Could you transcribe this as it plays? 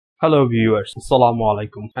Hello viewers, Assalamu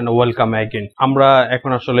alaikum and welcome again. আমরা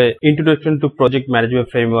এখন আসলে Introduction to Project Management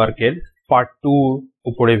Framework এর Part 2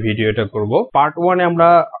 উপরে ভিডিওটা করব। Part 1 এ আমরা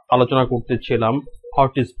আলোচনা করতেছিলাম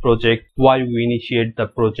what is project, why we initiate the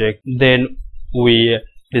project, then we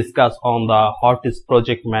discuss on the what is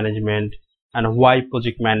project management and why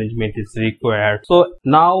project management is required. So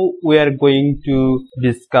now we are going to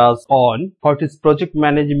discuss on what is project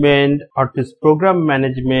management, what is program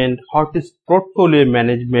management, what is portfolio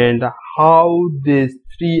management, how these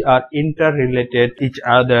three are interrelated each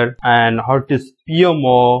other, and what is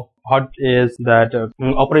PMO, what is that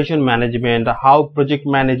operation management, how project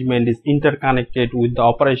management is interconnected with the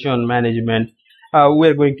operation management. We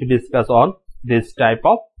are going to discuss on this type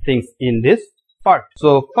of things in this part.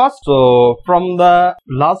 So first, from the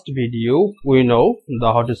last video we know the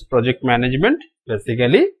what is project management.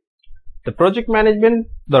 Basically the project management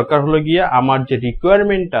দরকার হলো গিয়া আমার যে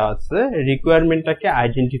রিকোয়ারমেন্টটা আছে রিকোয়ারমেন্টটাকে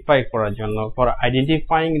identify করার জন্য, for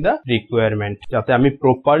identifying the requirement, যাতে আমি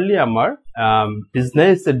প্রপারলি আমার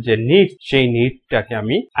বিজনেসের যে নিডস সেই নিডটাকে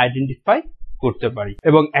আমি আইডেন্টিফাই করতে পারি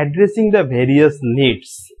এবং addressing the various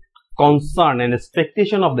needs, concern and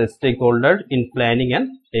expectation of the stakeholder in planning and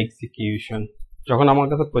execution. যখন আমার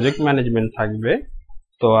কাছে প্রজেক্ট ম্যানেজমেন্ট থাকবে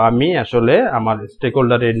তো আমি আসলে আমার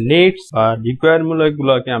স্টেকহোল্ডারের নিডস বা রিকোয়ারমেন্ট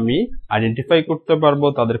গুলোকে আমি আইডেন্টিফাই করতে পারবো,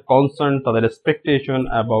 তাদের কনসার্ন, তাদের expectation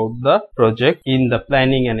about the project in the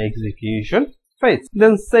planning and execution phase.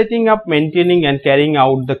 Then setting up, maintaining and carrying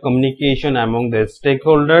out the communication among the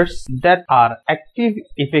stakeholders that are active,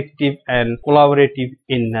 effective and collaborative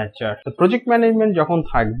in nature. The project management যখন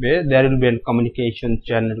থাকবে there will be a communication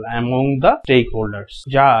channel among the stakeholders,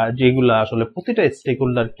 যেগুলো আসলে প্রতিটা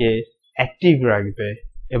স্টেকহোল্ডারকে active রাখবে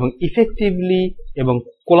এবং effectively এবং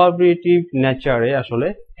collaborative নেচারে আসলে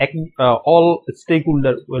all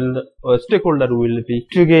stakeholder will be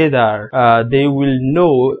together. They will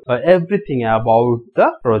know everything about the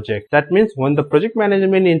project. That means when the project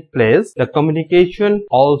management in place, the communication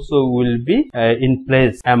also will be in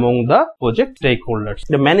place among the project stakeholders.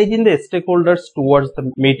 The managing the stakeholders towards the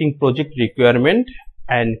meeting project requirement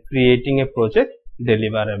and creating a project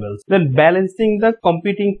deliverables. Then balancing the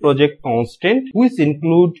competing project constant which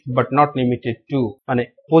include but not limited to, মানে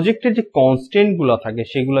প্রজেক্টের যে constant গুলো থাকে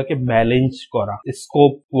সেগুলোকে balance করা,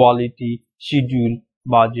 scope, quality, schedule,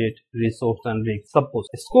 budget, resource and risk. Suppose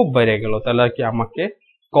scope বাইরে গেল তাহলে কি আমাকে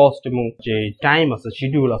কস্ট এবং যে টাইম আছে,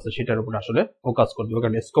 শিডিউল আছে সেটার উপর আসলে ফোকাস করতে হবে,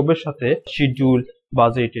 কারণ স্কোপের সাথে শিডিউল,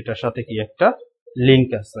 বাজেট এটার সাথে কি একটা লিংক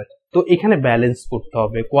আছে, তো এখানে ব্যালেন্স করতে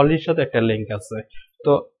হবে। কোয়ালিটির সাথে একটা লিংক আছে,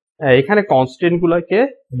 তো এখানে কনস্ট্যান্ট গুলোকে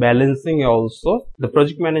balancing also the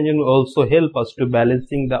project management also help us to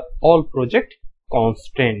balancing the all project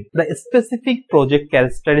constant. The specific project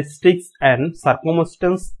characteristics and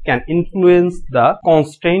circumstances can influence the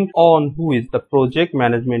constraint on who is the project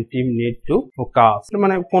management team need to focus.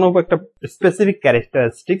 মানে কোনো একটা specific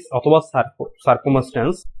characteristics অথবা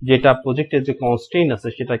circumstance যেটা প্রজেক্টের যে constrain আছে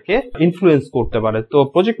সেটাকে influence করতে পারে। তো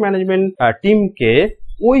প্রজেক্ট ম্যানেজমেন্ট টিমকে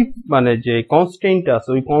ওই মানে যে কনস্ট্রেন্ট আছে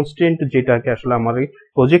ওই কনস্ট্রেন্ট যেটাকে আসলে আমার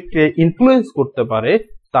প্রজেক্টে ইনফ্লুয়েন্স করতে পারে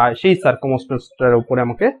তা সেই সার্কামস্টেন্সটার উপরে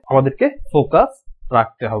আমাদেরকে ফোকাস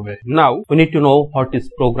রাখতে হবে। Now we need to know what is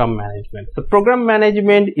program management. The program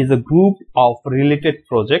management is a group of related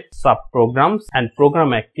projects, sub-programs and program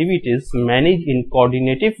activities managed in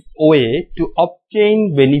coordinative way to obtain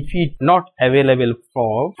benefit not available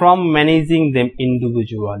from managing them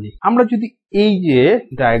individually. আমরা যদি এই যে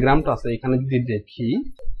ডায়াগ্রামটা আছে এখানে যদি দেখি,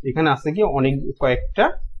 এখানে আছে কি অনেক কয়েকটা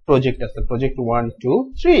প্রজেক্ট আছে, প্রজেক্ট 1 2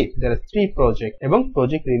 3, there are 3 প্রজেক্ট এবং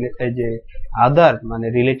প্রজেক্ট রিলেটেড যে আদার মানে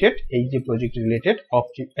রিলেটেড এই যে প্রজেক্ট রিলেটেড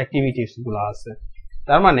অ্যাক্টিভিটিস গুলো আছে।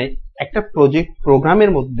 তার মানে একটা প্রজেক্ট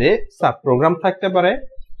প্রোগ্রামের মধ্যে সাব প্রোগ্রাম থাকতে পারে,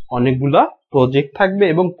 অনেকগুলা প্রজেক্ট থাকবে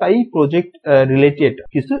এবং তাই প্রজেক্ট রিলেটেড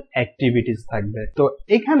কিছু অ্যাক্টিভিটিস থাকবে। তো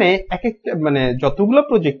এখানে এক একটা মানে যতগুলো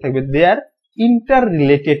প্রজেক্ট থাকবে দে আর ইন্টার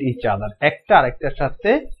রিলেটেড ইচ আদার, একটা আরেকটার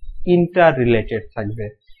সাথে ইন্টার রিলেটেড থাকবে।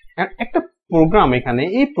 একটা প্রোগ্রাম এখানে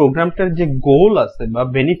এই প্রোগ্রামটার যে গোল আছে বা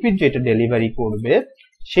বেনিফিট যেটা ডেলিভারি করবে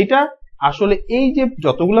সেটা আসলে এই যে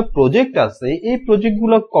যতগুলো প্রজেক্ট আছে এই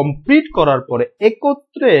প্রজেক্টগুলো কমপ্লিট করার পরে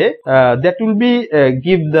একত্রে that will be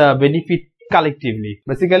give the benefit collectively.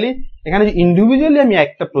 Basically এখানে যে ইন্ডিভিজুয়ালি আমি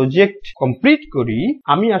একটা প্রজেক্ট কমপ্লিট করি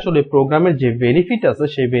আমি আসলে প্রোগ্রামের যে বেনিফিট আছে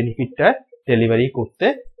সেই বেনিফিটটা ডেলিভারি করতে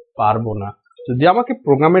পারবো না। যদি আমাকে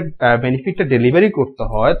প্রোগ্রামের বেনিফিটটা ডেলিভারি করতে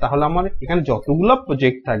হয় তাহলে আমার এখানে যতগুলো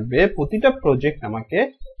প্রজেক্ট থাকবে প্রতিটা প্রজেক্ট আমাকে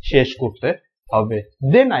শেষ করতে হবে,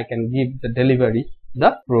 then I can give the delivery the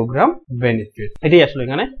programme benefit. এটাই আসলে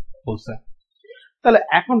এখানে বলছে। তাহলে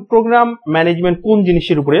এখন প্রোগ্রাম ম্যানেজমেন্ট কোন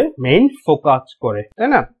জিনিসের উপরে মেইন ফোকাস করে, তাই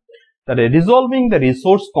না? That is resolving the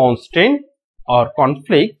resource constraint or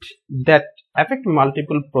conflict that affect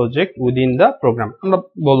multiple project within the program. আমরা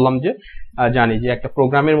বললাম যে জানি যে একটা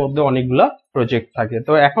প্রোগ্রামের মধ্যে অনেকগুলা প্রজেক্ট থাকে।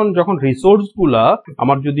 তো এখন যখন রিসোর্স গুলা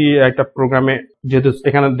আমার যদি একটা প্রোগ্রামে, যেহেতু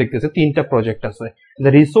এখানে দেখতেছে 3টা প্রজেক্ট আছে,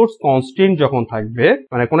 রিসোর্স কনস্ট্রেন্ট যখন থাকবে,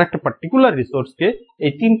 মানে কোন একটা পার্টিকুলার রিসোর্সকে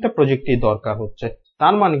এই 3টা প্রজেক্টই দরকার হচ্ছে,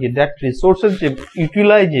 তার মানে কি দ্যাট রিসোর্সের যে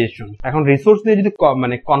ইউটিলাইজেশন, এখন রিসোর্স নিয়ে যদি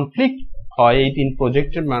মানে কনফ্লিক্ট হয় এই 3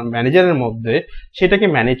 প্রজেক্টের ম্যানেজারের মধ্যে, সেটাকে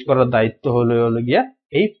ম্যানেজ করার দায়িত্ব হলো গিয়া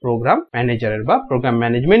এই প্রোগ্রাম ম্যানেজারের বা প্রোগ্রাম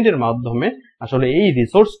ম্যানেজমেন্টের মাধ্যমে আসলে এই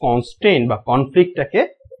রিসোর্স কনস্ট্রেন্ট বা কনফ্লিক্টটাকে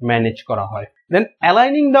ম্যানেজ করা হয়। দেন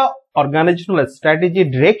aligning the organisational strategy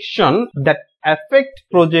direction that effect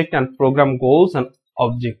project and programme goals and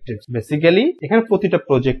objectives. Basically এখানে প্রতিটা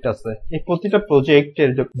প্রজেক্ট আছে, এই প্রতিটা প্রজেক্টের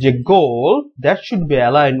যে গোল that should be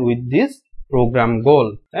align with this programme গোল,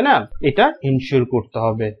 তাই না? এটা ইনশিওর করতে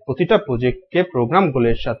হবে প্রতিটা প্রজেক্টকে প্রোগ্রাম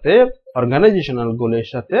গোলের সাথে, অর্গানাইজেশনাল গোলের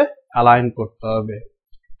সাথে অ্যালাইন করতে হবে।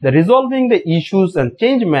 The resolving the issues and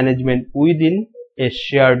change management within a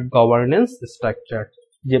shared governance structure.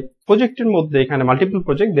 যে প্রজেক্টের মধ্যে এখানে multiple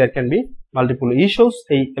project, there can be multiple issues,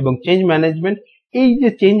 এই এবং চেঞ্জ ম্যানেজমেন্ট, এই যে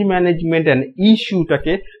চেঞ্জ ম্যানেজমেন্ট এন্ড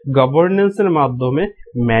ইস্যুটাকে গভর্নেন্স এর মাধ্যমে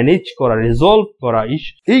ম্যানেজ করা, রিজলভ করা,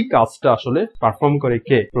 এই কাজটা আসলে পারফর্ম করে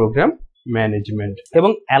কে? Programme management. এবং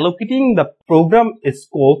allocating the programme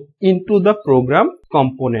scope into the programme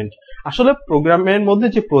component. আসলে প্রোগ্রামের মধ্যে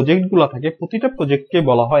যে প্রজেক্ট গুলো থাকে, প্রতিটা প্রজেক্টকে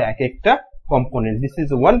বলা হয় এক একটা component. This is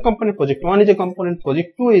one component, project 1 is a component,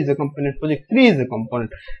 project 2 is a component, project 3 is a component.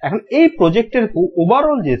 এখন এই প্রজেক্টের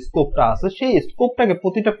ওভারঅল যে স্কোপটা আছে, সেই স্কোপটাকে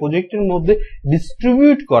প্রতিটা প্রজেক্টের মধ্যে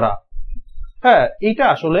ডিস্ট্রিবিউট করা, হ্যাঁ, এইটা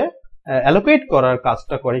আসলে অ্যালোকেট করার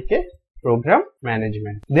কাজটা করে কে? Programme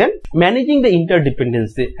management. Then managing the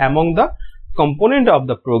ইন্টারডিপেন্ডেন্সি among the component of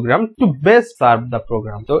the program to best serve the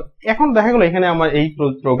program. তো এখন দেখা গেল এখানে আমার এই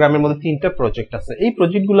প্রোগ্রামের মধ্যে 3টা প্রজেক্ট আছে, এই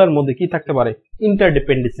প্রজেক্টগুলোর মধ্যে কি থাকতে পারে?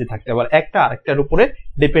 ইন্টারডিপেন্ডেন্সি থাকতে পারে, একটা আরেকটার উপরে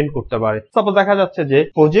ডিপেন্ড করতে পারে। সাপোজ দেখা যাচ্ছে যে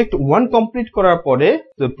প্রজেক্ট 1 কমপ্লিট করার পরে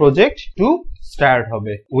প্রজেক্ট 2 স্টার্ট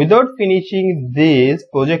হবে। Without finishing this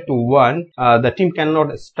project 1 the team cannot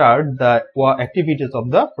start the activities of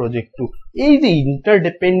the project 2. এই যে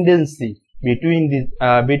ইন্টারডিপেন্ডেন্সি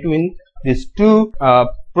between these two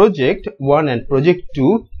project 1 and project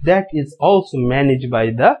 2, that is also managed by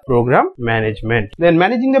the program management. Then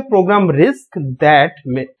managing the program risk that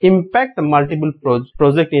may impact the multiple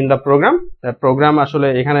project in the program. The program আসলে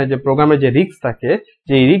এখানে যে প্রোগ্রামের যে risk থাকে,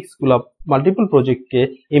 যে risk গুলো multiple প্রজেক্টকে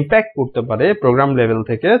impact করতে পারে প্রোগ্রাম লেভেল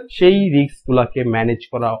থেকে, সেই রিস্ক গুলাকে ম্যানেজ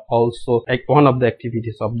করা also one of the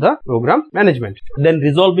activities of the program management. Then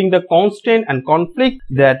resolving the constraint and conflict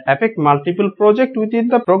that affect multiple project within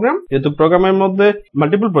the program. যেহেতু প্রোগ্রামের মধ্যে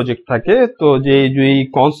মাল্টিপল প্রজেক্ট থাকে, তো যে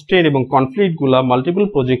কনস্ট্রেন্ট এবং কনফ্লিক্ট গুলা মাল্টিপল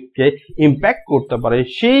প্রজেক্টকে ইম্প্যাক্ট করতে পারে,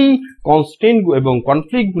 সেই কনস্ট্রেন্ট এবং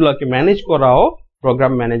কনফ্লিক্ট গুলাকে ম্যানেজ করাও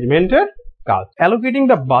প্রোগ্রাম ম্যানেজমেন্টের কাজ। Allocating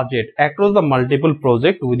the budget across the multiple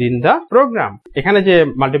project within the programme. এখানে যে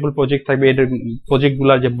মাল্টিপল প্রজেক্ট থাকবে, এর প্রজেক্ট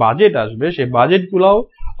গুলার যে বাজেট আসবে, সেই বাজেট গুলাও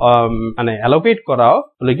মানে অ্যালোকেট করাও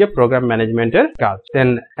হলো গিয়ে প্রোগ্রাম ম্যানেজমেন্টের কাজ। দেন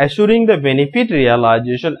অ্যাসুরিং the benefit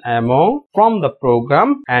realisation among from the program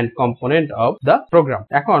and component of the programme.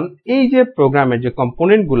 এখন এই যে প্রোগ্রামের যে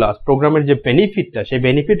কম্পোনেন্ট গুলা, প্রোগ্রামের যে বেনিফিটটা, সেই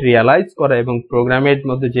বেনিফিট রিয়ালাইজ করা এবং প্রোগ্রামের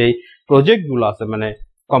মধ্যে যে প্রজেক্ট গুলো আছে, মানে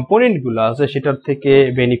কম্পোনেন্ট গুলো আছে, সেটার থেকে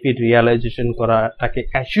বেনিফিট রিয়ালাইজেশন করা, তাকে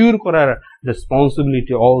অ্যাসিওর করার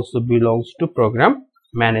responsibility also belongs to programme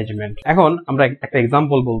management. এখন আমরা একটা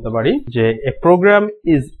এক্সাম্পল বলতে পারি যে এ programme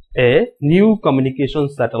is a new communication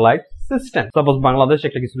satellite system. Suppose Bangladesh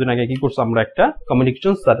একটা কিছুদিন আগে কি করছে, আমরা একটা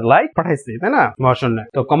কমিউনিকেশন স্যাটেলাইট পাঠাইছি, তাই না, মহাশূন্যে।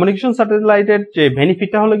 তো কমিউনিকেশন স্যাটেলাইটের যে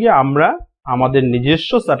বেনিফিটটা হলো গিয়ে আমরা আমাদের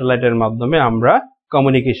নিজস্ব স্যাটেলাইটের মাধ্যমে আমরা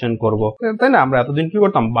কমিউনিকেশন করব, তাই না? আমরা এতদিন কি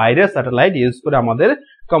করতাম? বাইরের স্যাটেলাইট ইউজ করে আমাদের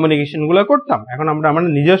কমিউনিকেশন গুলো করতাম। এখন আমরা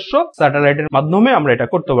আমাদের নিজস্ব স্যাটেলাইটের মাধ্যমে আমরা এটা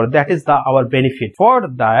করতে পারি। That is the our benefit. For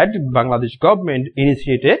that Bangladesh government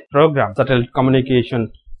initiate A programme satellite communication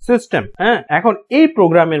system. হ্যাঁ, এখন এই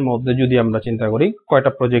প্রোগ্রামের মধ্যে যদি আমরা চিন্তা করি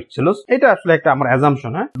কয়টা প্রজেক্ট ছিল, এটা আসলে একটা আমার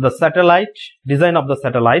অ্যাজাম্পশন। হ্যাঁ, the satellite design of the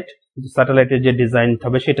স্যাটেলাইটের যে ডিজাইন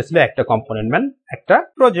হবে সেটা ছিল একটা কম্পোনেন্ট, মানে একটা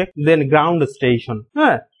প্রজেক্ট। দেন গ্রাউন্ড স্টেশন,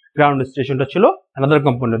 হ্যাঁ, গ্রাউন্ড স্টেশনটা ছিল another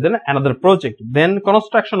component, then another project, then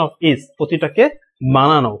construction of is, প্রতিটাকে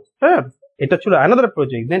বানানো, হ্যাঁ, এটা ছিল another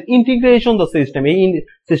project, then integration the system, এই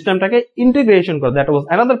সিস্টেমটাকে ইন্টিগ্রেশন করা, that was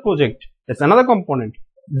another project, that's another component,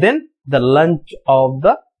 then the launch of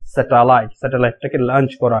the স্যাটেলাইটটাকে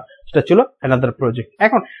launch করা, সেটা ছিল another project.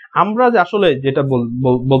 এখন আমরা যে আসলে যেটা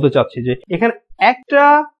বলতে চাচ্ছি যে এখানে একটা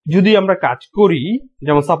যদি আমরা কাজ করি,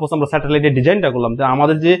 যেমন সাপোজ আমরা স্যাটেলাইটের ডিজাইনটা করলাম, যে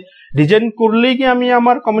আমাদের যে ডিজাইন করলেই কি আমি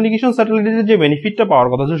আমার কমিউনিকেশন স্যাটেলাইটের যে বেনিফিটটা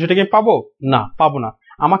পাওয়ার কথা ছিল সেটাকে পাবো? না, পাবো না।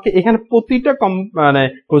 আমাকে এখানে প্রতিটা মানে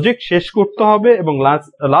প্রজেক্ট শেষ করতে হবে এবং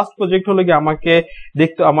লাস্ট প্রজেক্ট হলো কি আমাকে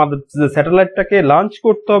দেখতে আমাদের স্যাটেলাইটটাকে লঞ্চ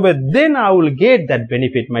করতে হবে, then I will get that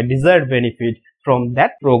benefit, my desired benefit from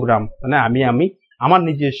that programme. মানে আমি আমার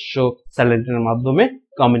নিজস্ব স্যাটেলাইটের মাধ্যমে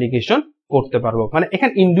কমিউনিকেশন করতে পারবো। মানে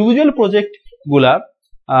এখানে ইন্ডিভিজুয়াল প্রজেক্ট গুলা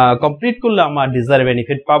কমপ্লিট করলে আমার ডিজায়ার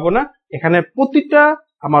বেনিফিট পাবো না। এখানে প্রতিটা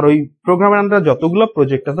আমার ওই প্রোগ্রামের আন্ডারে যতগুলো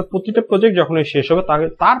প্রজেক্ট আছে প্রতিটা প্রজেক্ট যখন শেষ হবে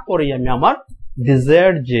তারপরেই আমি আমার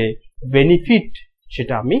ডিজায়ার্ড যে বেনিফিট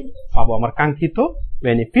সেটা আমি পাবো, আমার কাঙ্ক্ষিত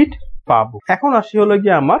বেনিফিট পাবো। এখন আসি হলো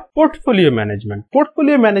গিয়ে আমার পোর্টফোলিও ম্যানেজমেন্ট।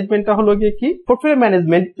 পোর্টফোলিও ম্যানেজমেন্টটা হলো গিয়ে কি? Portfolio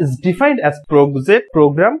management is defined as project,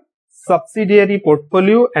 program, subsidiary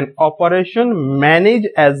portfolio and operation managed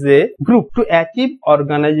as a group to achieve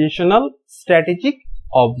organizational strategic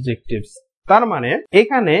objectives. তার মানে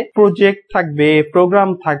এখানে প্রজেক্ট থাকবে, প্রোগ্রাম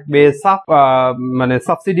থাকবে, মানে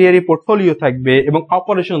সাবসিডিয়ারি পোর্টফোলিও থাকবে এবং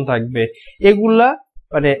অপারেশন থাকবে। এগুলা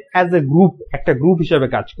মানে অ্যাজ এ গ্রুপ, একটা গ্রুপ হিসেবে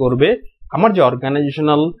কাজ করবে আমার যে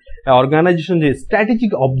অর্গানাইজেশন যে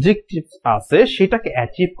স্ট্র্যাটেজিক অবজেক্টিভ আছে সেটাকে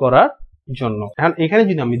অ্যাচিভ করার জন্য। এখন এখানে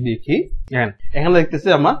যদি আমি দেখি, এখানে দেখতেছি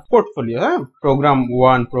আমার পোর্টফোলিও, হ্যাঁ, প্রোগ্রাম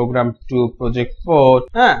 1, প্রোগ্রাম 2, প্রজেক্ট 4,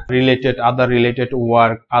 হ্যাঁ, আদার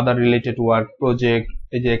রিলেটেড ওয়ার্ক প্রজেক্ট।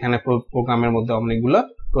 এই যে এখানে প্রোগ্রামের মধ্যে অনেকগুলো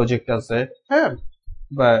প্রজেক্ট আছে, হ্যাঁ,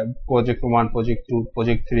 project 1, project 2,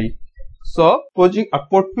 project 3। So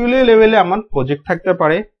portfolio লেভেলে আমার প্রজেক্ট থাকতে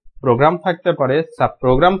পারে, প্রোগ্রাম থাকতে পারে, সাব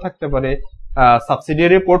প্রোগ্রাম থাকতে পারে,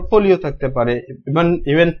 সাবসিডিয়ারি পোর্টফোলিও থাকতে পারে,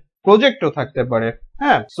 ইভেন প্রজেক্টও থাকতে পারে,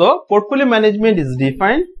 হ্যাঁ। So portfolio management is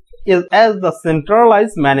defined as the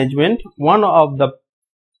centralized management one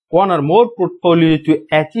or more portfolio to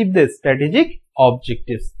achieve the strategic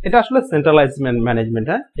objectives. এটা আসলে সেন্ট্রালাইজড ম্যানেজমেন্ট।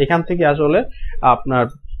 হ্যাঁ, এখান থেকে আসলে আপনার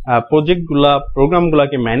প্রোগ্রাম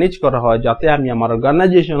গুলাকে ম্যানেজ করা হয় যাতে আমি আমার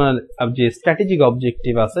অর্গানাইজেশনাল যে স্ট্র্যাটেজিক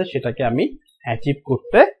অবজেক্টিভ আছে সেটাকে আমি অ্যাচিভ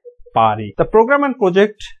করতে পারি। The program and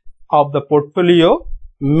project of the portfolio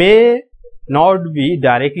may not be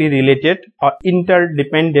directly related or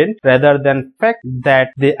interdependent rather than fact that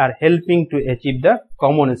they are helping to achieve the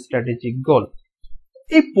common strategic goal.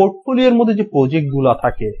 এই পোর্টফোলিওর মধ্যে যে project গুলা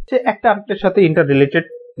থাকে সে একটা আরেকটার সাথে ইন্টার রিলেটেড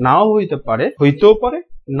নাও হইতে পারে, হইতেও পারে,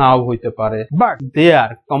 নাও হইতে পারে, but they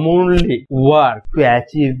R commonly work to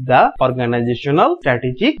achieve the organisational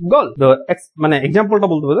strategic গোল। মানে এক্সাম্পলটা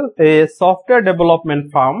বলতে পারে, এ software development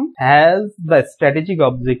farm has the strategic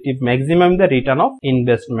objective maximum the return of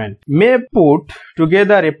investment, May put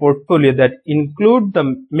together a portfolio that include the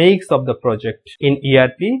mix of the project in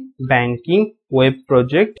ERP, banking, web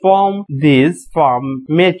project. From this firm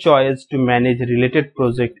may choose to manage related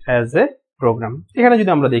project as a program. এখানে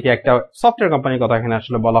যদি আমরা দেখি একটা software কোম্পানির কথা এখানে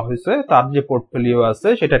আসলে বলা হয়েছে, তার যে পোর্টফোলিও আছে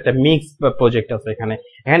সেটা একটা মিক্স প্রজেক্ট আছে।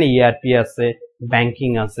 এখানে ERP আছে,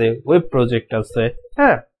 ব্যাংকিং আছে, ওয়েব প্রজেক্ট আছে,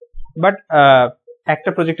 হ্যাঁ, বাট একটা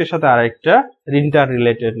প্রজেক্টের সাথে আরেকটা ইন্টার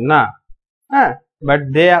রিলেটেড না, হ্যাঁ, but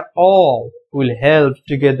they are all will help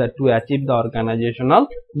together to achieve the organizational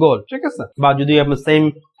goal. ঠিক আছে, বা যদি আমরা সেম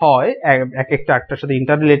হয়, একটার সাথে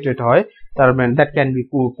ইন্টাররিলেটেড হয়, তার মানে that can be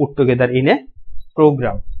put together in a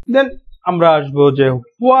program. Then আমরা আসবো যে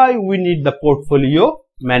why we need the portfolio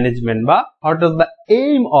management, বা what is the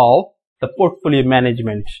aim of the portfolio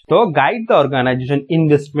management. So guide the organization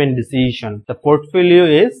investment decision. The portfolio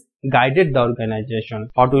is guided the organization.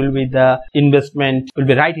 What will be the investment, will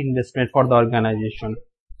be right investment for the organization.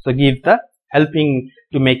 So give the helping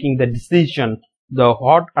to making the decision, the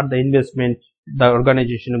what are the investment the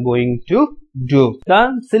organization going to do. Then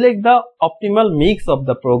select the optimal mix of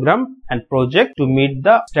the program and project to meet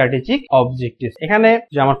the strategic objectives. এখানে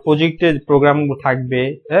যে আমার প্রজেক্টের programme থাকবে,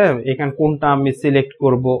 এখানে কোনটা আমি select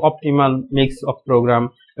করব, optimal mix of programme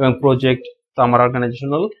এবং প্রজেক্ট, তো আমার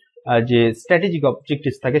অর্গানাইজেশনাল যে স্ট্র্যাটেজিক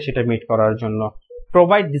অবজেক্টিভস থাকে সেটা মিট করার জন্য।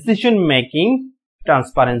 Provide decision making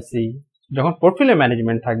transparency. যখন পোর্টফোলিও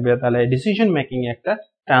ম্যানেজমেন্ট থাকবে তাহলে ডিসিশন মেকিং একটা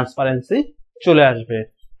ট্রান্সপারেন্সি চলে আসবে।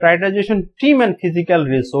 Prioritization team and physical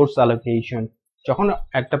resource allocation. যখন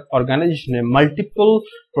একটা অর্গানাইজেশনে মাল্টিপল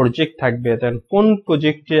প্রজেক্ট থাকবে তখন কোন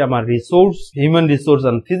প্রজেক্টে আমার resource, human resource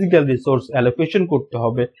and physical resource allocation করতে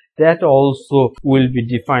হবে, that also will be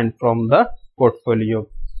defined from the portfolio.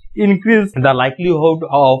 Increase the likelihood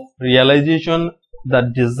of realization the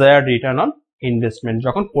desired return on investment.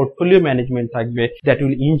 যখন পোর্টফোলিও ম্যানেজমেন্ট থাকবে that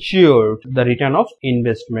will ensure the return of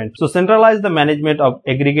investment. So centralize the management of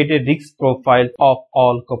aggregated risk profile of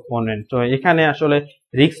all components. তো এখানে আসলে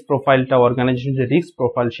risk প্রোফাইলটা, organisation যে risk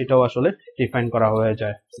profile সেটাও আসলে define করা হয়ে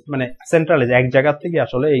যায়। মানে সেন্ট্রালাইজ এক জায়গা থেকে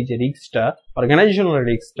আসলে এই যে রিস্কটা, অর্গানাইজেশনাল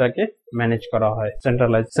রিস্কটাকে ম্যানেজ করা হয়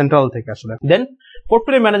সেন্ট্রাল থেকে আসলে। দেন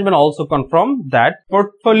portfolio management also confirm that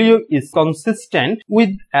portfolio is consistent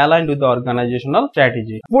with aligned with the organizational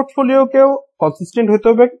strategy. portfolio কেও consistent হতে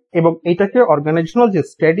হবে এবং এটাকে organizational যে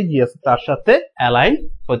স্ট্র্যাটেজি আছে তার সাথে অ্যালাইন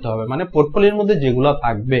হতে হবে। মানে পোর্টফোলিওর মধ্যে যেগুলো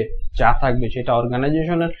থাকবে যা থাকবে সেটা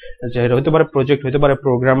অর্গানাইজেশনের হতে পারে প্রজেক্ট, হতে পারে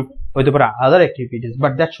প্রোগ্রাম, হতে পারে other activities,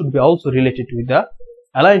 but that should be also related with the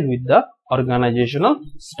aligned with the organizational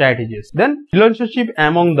strategies. Then relationship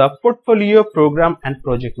among the portfolio, program and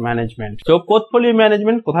project management. So portfolio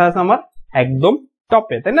management কোথায় আছে আমার একদম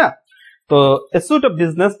টপে, তাই না? তো a suite of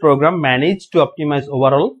business program managed to optimize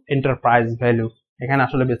overall enterprise value. এখানে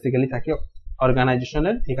আসলে বেসিক্যালি থাকে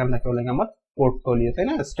অর্গানাইজেশনের, এখানে থাকে হলো আমার পোর্টফোলিও, তাই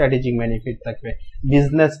না? স্ট্র্যাটেজিক বেনিফিট থাকবে,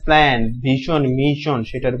 বিজনেস প্ল্যান, ভিশন, মিশন,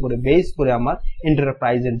 সেটার উপরে বেস করে আমার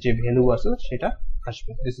এন্টারপ্রাইজের যে ভ্যালু আছে সেটা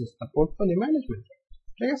আসবে। This is the portfolio management.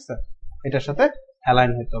 ঠিক আছে, এটার সাথে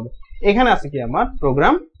অ্যালাইন হতে হবে। এখানে আছে কি আমার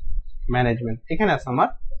প্রোগ্রাম ম্যানেজমেন্ট, এখানে আছে আমার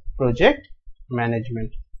প্রজেক্ট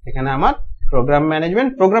ম্যানেজমেন্ট, এখানে আমার প্রোগ্রাম ম্যানেজমেন্ট।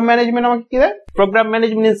 প্রোগ্রাম ম্যানেজমেন্ট আমাকে কি দেয়? Programme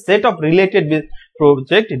management is set of related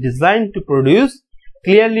project design to produce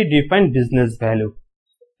clearly defined business value.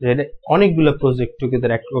 অনেকগুলো প্রজেক্ট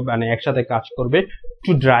টুগেদার মানে একসাথে কাজ করবে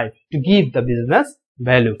to drive, to give the business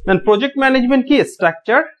value. Then project management key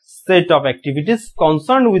structure set of activities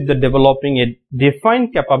concerned with the developing a defined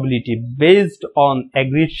capability based on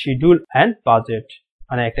agreed schedule and budget.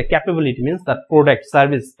 মানে একটা capability means that product,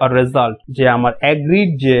 service or result যে আমার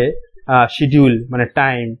agreed যে schedule মানে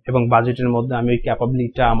time এবং বাজেটের মধ্যে আমি ওই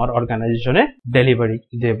ক্যাপাবিলিটিটা আমার অর্গানাইজেশনে delivery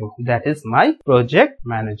Dev. That is my project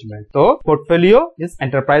management. তো পোর্টফোলিও ইজ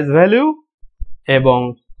এন্টারপ্রাইজ ভ্যালু এবং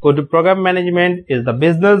programme management is the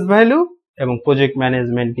business value এবং project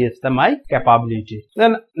management is my capability.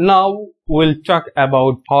 Then now we'll talk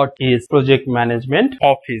about what is project management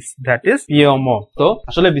office, that is PMO. So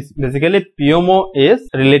actually basically PMO is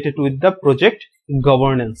related with the project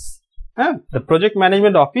governance. The project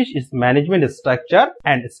management office is management structure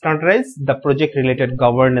and standardize the project related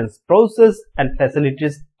governance process and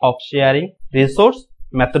facilities of sharing resource,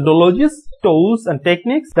 methodologies, tools and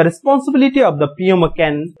techniques. The responsibility of the PMO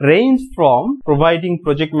can range from providing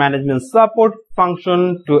project management support function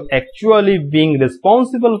to actually being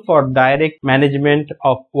responsible for direct management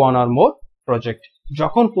of one or more project.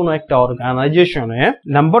 যখন কোনো একটা অর্গানাইজেশনে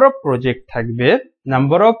number of project থাকবে,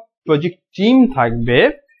 number of project team থাকবে,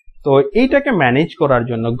 তো এইটাকে manage করার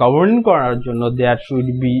জন্য, গভর্ন করার জন্য there should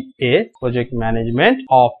B A project management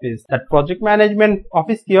office. That project management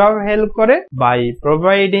office কিভাবে হেল্প করে? By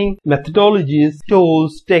providing মেথডোলজিস,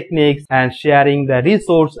 tools, techniques and sharing the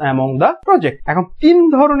resource among the project. এখন তিন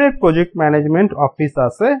ধরনের প্রজেক্ট ম্যানেজমেন্ট অফিস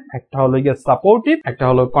আছে, একটা হলো গিয়ে সাপোর্টিভ, একটা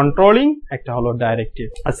হলো কন্ট্রোলিং, একটা হলো directive.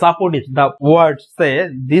 Supportive, the word say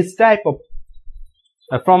this type of,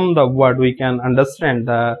 from the word we can understand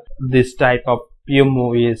this type of PMO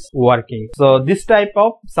is working. So this type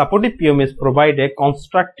of supportive PMO is provide a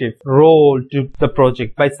constructive role to the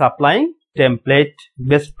project by supplying template,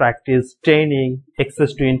 best practice, training,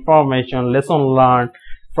 access to information, lesson learned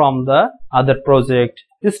from the other project.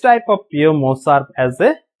 This type of PMO serve as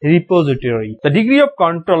a repository. The degree of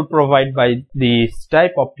control provided by this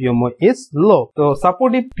type of PMO is low. So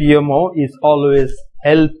supportive PMO is always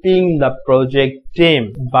helping the project team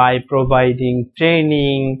by providing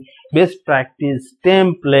training, best practice,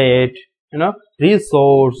 template,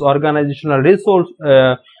 resource, organizational resource,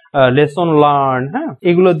 lesson learned,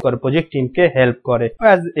 এগুলো করে project টিমকে help করে।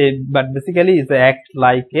 But basically is act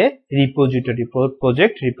like a repository,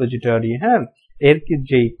 project repository। এর কি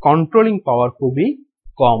যে controlling পাওয়ার খুবই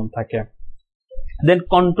কম থাকে। Then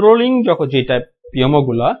controlling যখন যে টাইপ PMO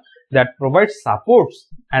গুলা that provides supports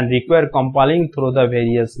and require compiling through the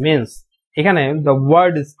various means. এখানে the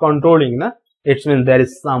word is controlling, না? It means there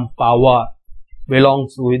is some power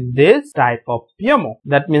belongs with this type of PMO.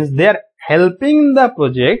 That means they are helping the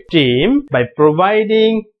project team by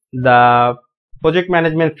providing the project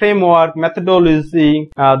management framework, methodology,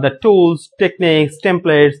 the tools, techniques,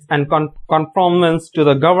 templates, and conformance to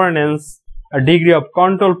the governance. A degree of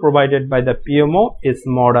control provided by the PMO is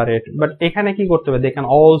moderate. But এখানে কি করতে হবে? They can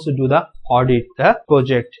also do the audit the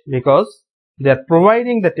project because they are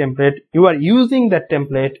providing the template. You are using that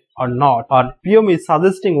template or not, or PMO is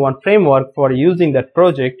suggesting one framework for using that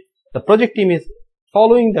project. The project team is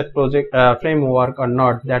following that project framework or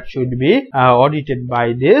not. That should be audited by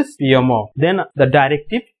this PMO. Then the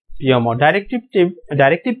directive PMO.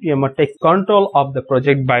 Directive PMO takes control of the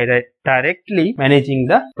project by directly managing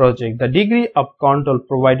the project. The degree of control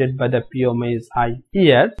provided by the PMO is high.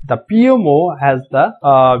 Here, the PMO has the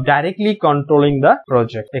directly controlling the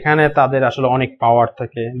project. এখানে তাদের আসলে অনেক পাওয়ার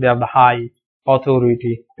থাকে. They have the high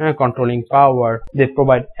authority, controlling power. They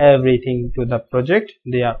provide everything to the project.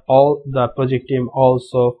 They are all the project team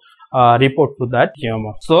also report to that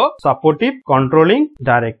PMO. So supportive, controlling,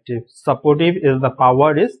 directive. Supportive is the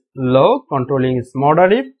power is low, controlling is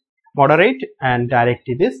moderate, and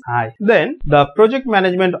directive is high. Then the project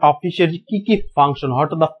management officer key function.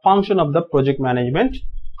 What are the function of the project management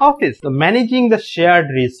office? So managing the shared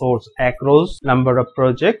resource across number of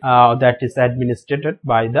projects that is administered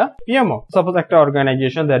by the PMO. Suppose একটা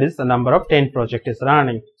organization there is a number of 10 projects is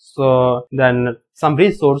running. So then some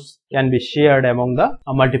resource can be shared among the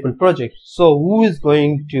multiple projects. So who is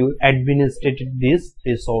going to administrate this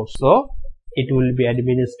resource? So it will be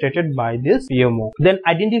administered by this PMO. Then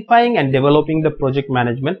identifying and developing the project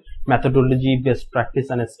management methodology, best practice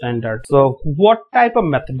and standard. So what type of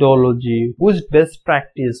methodology, whose best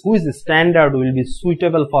practice, whose standard will be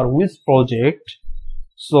suitable for which project?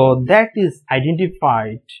 So that is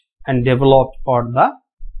identified and developed for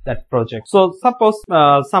that project. So suppose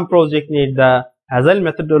some project need the agile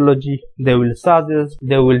methodology, they will suggest,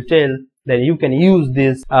 they will tell that you can use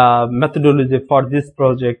this methodology for this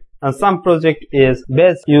project. And some project is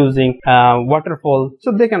best using waterfall,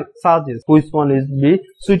 so they can suggest which one is be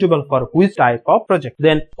suitable for which type of project.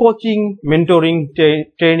 Then coaching, mentoring,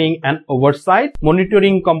 training and oversight,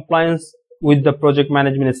 monitoring compliance with the project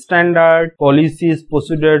management standard, policies,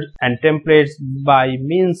 procedures and templates by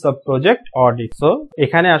means of project audit. So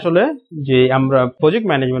এখানে আসলে যে আমরা project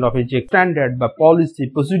management office যে standard বা policy,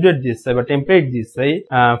 procedure দিচ্ছে বা template দিচ্ছে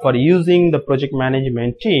for using the project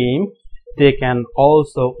management team, they can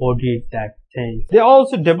also audit that thing. They are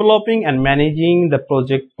also developing and managing the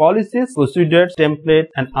project policies, procedures, template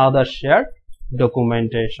and other shared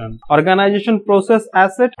documentation. Organization process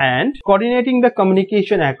asset and coordinating the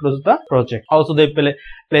communication across the project. Also they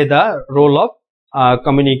play the role of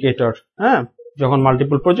communicator. যখন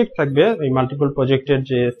multiple project থাকবে, এই multiple প্রজেক্টের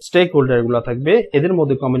যে stake holder গুলো থাকবে এদের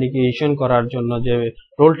মধ্যে communication করার জন্য যে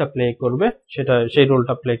রোলটা প্লে করবে সেই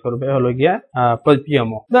রোলটা প্লে করবে হলো গিয়া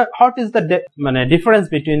PMO. What is the difference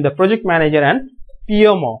between the project manager and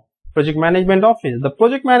PMO, project management office? The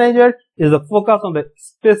project manager is the focus on the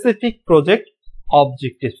specific project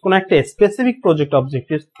objectives. কোন একটা স্পেসিফিক প্রজেক্ট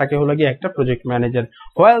অবজেক্টিভস থাকে হলো গিয়ে একটা project manager,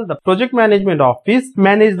 while the project management office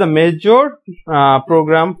manage the major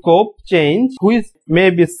program scope change which may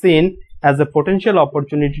be seen as a potential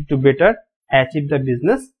opportunity to better achieve the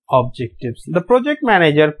business objectives. The project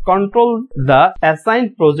manager control the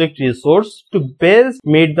assigned project resource to best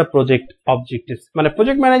meet the project objectives. মানে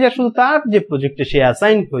project manager শুধু তার যে প্রজেক্টে সে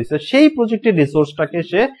assign হয়েছে সেই প্রজেক্টের রিসোর্সটাকে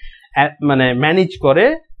সে মানে manage করে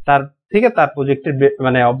তার থেকে তার প্রজেক্টের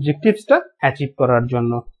মানে অবজেক্টিভসটা অ্যাচিভ করার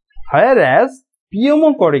জন্য। whereas PMO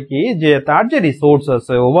করে কি যে তার যে রিসোর্স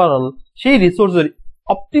আছে ওভারঅল সেই রিসোর্সের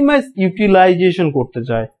অপটিমাইজ ইউটিলাইজেশন করতে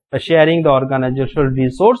চায়, sharing the organisational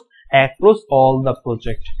resource across all the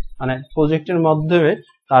project. মানে প্রজেক্টের মাধ্যমে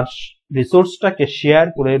তার রিসোর্সটাকে শেয়ার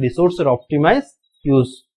করে রিসোর্সের অপটিমাইজ ইউজ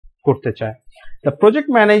করতে চায়। The project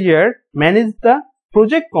manager manage the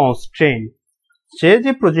project constrain. সে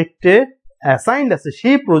যে প্রজেক্টে অ্যাসাইন্ড আছে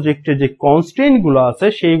সেই প্রজেক্টে যে কনস্ট্রেইন গুলো আছে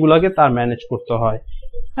সেইগুলোকে তার ম্যানেজ করতে হয়।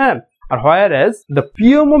 হ্যাঁ, আর whereas the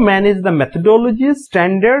PMO manage the methodologies,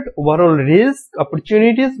 standard, overall risk,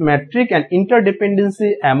 opportunities, metric and interdependency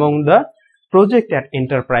among the project at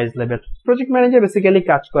enterprise level. Project manager basically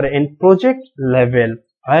কাজ করে in project level,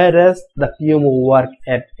 whereas the PMO work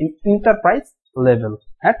at enterprise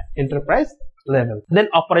level. Then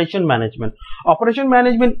operation management. Operation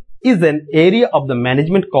management is an area of the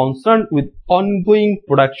management concerned with ongoing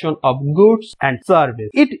production of goods and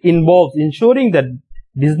service. It involves ensuring that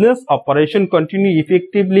business operation continue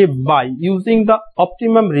effectively by using the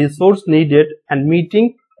optimum resource needed and meeting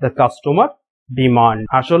the customer demand.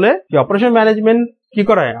 আসলে কি operation management কি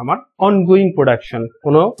করে? আমার ongoing production,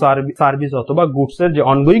 কোন service অথবা goods এর যে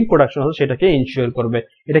ongoing production আছে সেটাকে ইনশিওর করবে।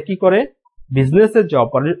 এটা কি করে? বিজনেসের যে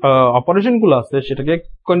অপারেশন গুলো আছে সেটাকে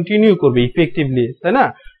কন্টিনিউ করবে ইফেক্টিভলি, তাই না?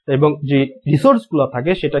 এবং যে রিসোর্স গুলো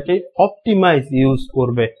থাকে সেটাকে অপটিমাইজ ইউজ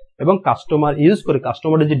করবে এবং কাস্টমার ইউজ করে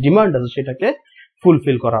কাস্টমারের যে ডিমান্ড আছে সেটাকে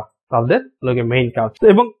ফুলফিল করা তাদের লগে মেইন কাজ।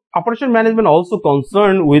 এবং operation management also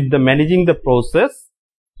concern with the managing the process.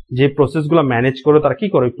 যে প্রসেস গুলো ম্যানেজ করে তারা কি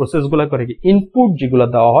করে? প্রসেস গুলো করে কি ইনপুট যেগুলো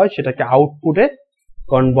দেওয়া হয় সেটাকে আউটপুটে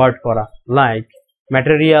কনভার্ট করা, like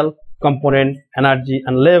material, component, energy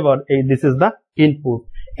and labour. This is the input.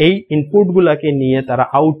 এই ইনপুট গুলাকে নিয়ে তারা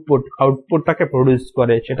আউটপুটটাকে প্রডিউস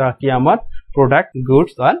করে, সেটা কি আমার প্রোডাক্ট,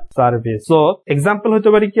 গুডস আর সার্ভিস। সো এক্সাম্পল হতে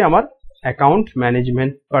পারে কি আমার account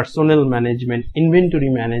management, personnel management, inventory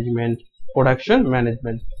management, production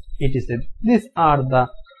management, etc. These are the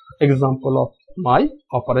example of my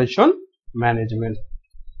operation management.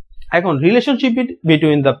 এখন relationship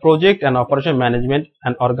between the project and operation management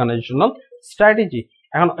and organisational strategy.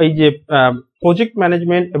 এখন এই যে project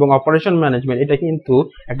management এবং operation management এটা কিন্তু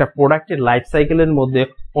একটা প্রোডাক্টের life সাইকেলের মধ্যে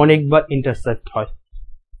অনেকবার ইন্টারসেক্ট হয়,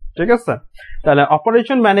 ঠিক আছে। তাহলে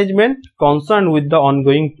operation management concern with the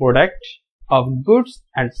ongoing product of goods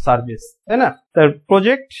and service, তাই না। The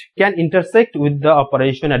project can intersect with the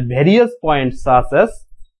operation at various points such as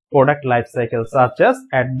product life cycle, such as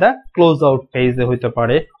at the closeout phase হইতে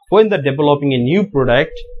পারে, when the developing a new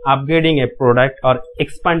product, upgrading a product or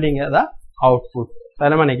expanding the output।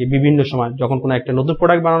 তাহলে মানে কি বিভিন্ন সময় যখন কোনো একটা নতুন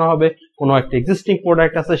প্রোডাক্ট বানানো হবে, কোনো একটা এক্সিস্টিং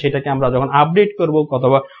প্রোডাক্ট আছে সেটাকে আমরা যখন আপডেট করব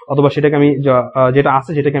অথবা সেটাকে আমি যেটা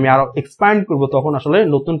আছে সেটাকে আমি আরো এক্সপ্যান্ড করব, তখন আসলে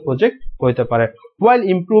নতুন প্রজেক্ট হইতে পারে। while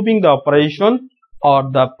improving the operation or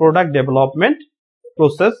the product development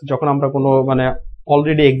process, যখন আমরা কোনো মানে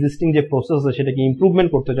অলরেডি এক্সিস্টিং যে প্রসেস আছে সেটাকে ইমপ্রুভমেন্ট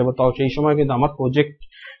করতে যাব, তো সেই সময় কিন্তু আমার project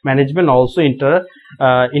management also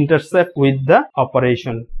intersect with the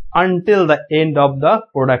operation until the end of the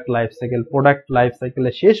product life cycle। Product life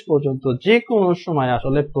সাইকেলের শেষ পর্যন্ত যে কোনো সময়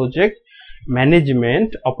আসলে প্রজেক্ট ম্যানেজমেন্ট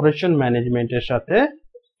অপারেশন ম্যানেজমেন্টের সাথে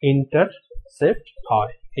ইন্টারসেক্ট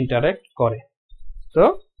হয়, ইন্টারেক্ট করে। তো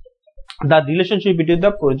the relationship between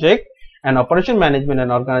the project and operation management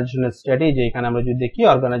and organizational strategy, এখানে আমরা যদি দেখি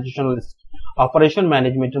organizational operation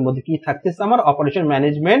management এর মধ্যে কি থাকতেছে, আমার operation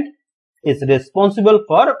management is responsible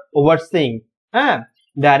for overseeing,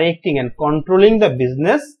 directing and controlling the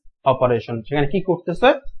business operation। সেখানে কি করতেছে,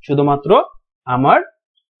 শুধুমাত্র আমার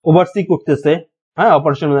ওভারসি করতেছে,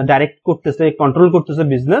 অপারেশন ডাইরেক্ট করতেছে, কন্ট্রোল করতেছে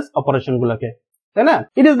বিজনেস অপারেশন গুলোকে, তাই না।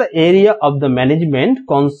 It is the area of the management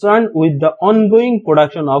concern with the ongoing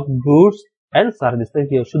production of goods and service.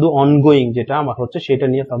 শুধু অনগোয়িং যেটা আমার হচ্ছে সেটা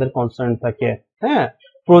নিয়ে তাদের কনসার্ন থাকে।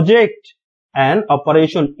 Project and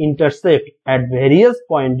operation intersect at various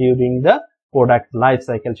point during the product life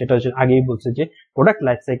cycle. সেটা হচ্ছে আগেই বলছে যে প্রোডাক্ট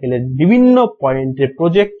লাইফ সাইকেলের বিভিন্ন পয়েন্টে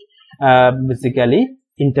প্রজেক্ট বেসিক্যালি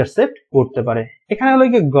ইন্টারসেক্ট করতে পারে। এখানে হলো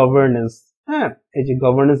কি গভর্নেন্স, এই যে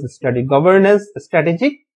গভর্নেন্স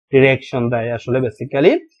স্ট্র্যাটেজিক ডিরেকশন দেয় আসলে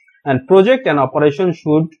basically. And project and operation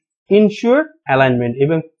should ensure alignment,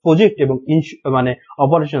 এবং প্রজেক্ট এবং মানে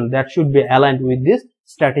operation that should be aligned with this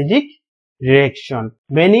strategic direction.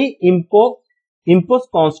 Many impose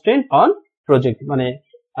constant on project, মানে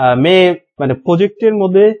প্রজেক্টের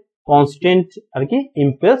মধ্যে কনস্ট্যান্ট আর কি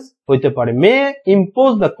ইম্পোজ হইতে পারে। মে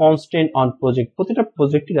impose the constant on project, প্রতিটা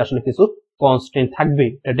প্রজেক্টের আসলে কিছু কনস্ট্যান্ট থাকবে,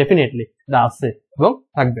 এটা ডেফিনেটলি আছে এবং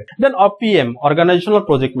থাকবে। দেন অপিএম organisational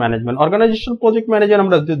project management. Organisational project manager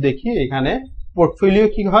আমরা যদি দেখি এখানে পোর্টফোলিও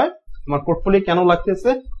কি হয়, আমার পোর্টফোলিও কেন লাগতেছে,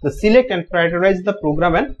 select and prioritise the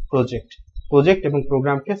programme and project এবং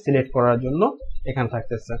প্রোগ্রামকে সিলেক্ট করার জন্য এখানে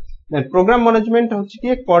থাকতেছে। দেন প্রোগ্রাম ম্যানেজমেন্ট হচ্ছে কি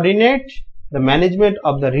coordinate the management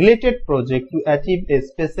of the related project to achieve a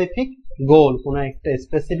specific goal, কোনো একটা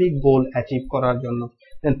স্পেসিফিক গোল অ্যাচিভ করার জন্য।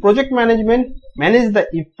 then project management manage the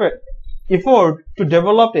effort to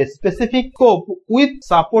develop a specific scope with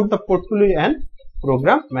support the portfolio and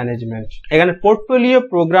program management। এখানে portfolio,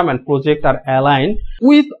 program and project are aligned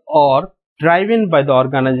with or driven by the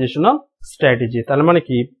organizational strategy। তাহলে মানে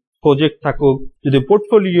কি project থাকুক, যদি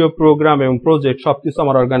portfolio, programme এবং project সবকিছু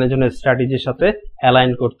আমার অর্গানাইজেশনের স্ট্র্যাটেজির সাথে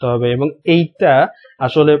অ্যালাইন করতে হবে, এবং এইটা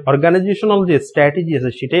আসলে অর্গানাইজেশনাল যে স্ট্র্যাটেজি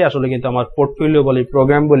আছে সেটাই আসলে কিন্তু আমার পোর্টফোলিও বলি,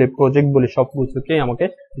 প্রোগ্রাম বলি, প্রজেক্ট বলি সবকিছুকে আমাকে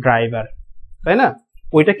ড্রাইভার, তাই না।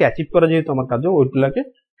 ওইটাকে অ্যাচিভ করা যেহেতু আমার কাজ, ওইগুলাকে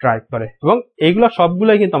ড্রাইভ করে, এবং এইগুলা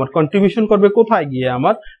সবগুলাই কিন্তু আমার কন্ট্রিবিউশন করবে কোথায় গিয়ে,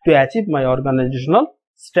 আমার to achieve my organisational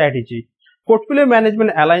strategy. Portfolio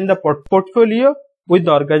management align the portfolio with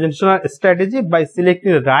the organizational strategy by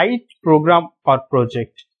selecting the right program or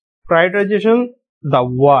project, prioritization the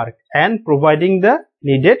work and providing the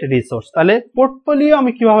needed resource। তাহলে পোর্টফোলিও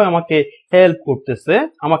আমি কিভাবে আমাকে help করতেছে,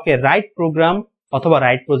 আমাকে right programme অথবা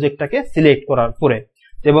right প্রজেক্টটাকে select করার পরে,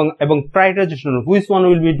 এবং prioritization which one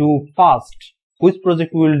will be do first, which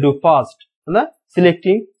project will do first, না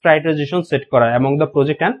সিলেক্টিং prioritization সেট করা among the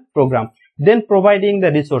project and program, then providing the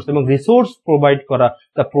resource, এবং রিসোর্স প্রোভাইড করা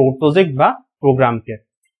the project বা প্রোগ্রামকে।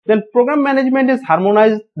 Then program management is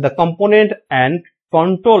harmonize the component and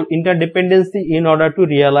control interdependency in order to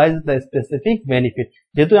realize the specific benefit।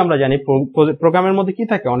 যেহেতু আমরা জানি প্রোগ্রামের মধ্যে কি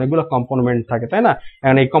থাকে, অনেকগুলো কম্পোনেন্ট থাকে, তাই না।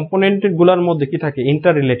 এখন এই কম্পোনেন্ট গুলোর মধ্যে কি থাকে,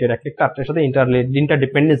 ইন্টার রিলেটেড, একটা আরেকটার সাথে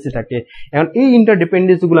ইন্টারডিপেন্ডেন্সি থাকে। এখন এই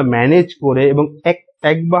ইন্টারডিপেন্ডেন্সি গুলো ম্যানেজ করে এবং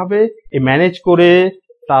একভাবে ম্যানেজ করে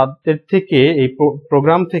তাদের থেকে, এই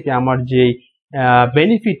প্রোগ্রাম থেকে আমার যে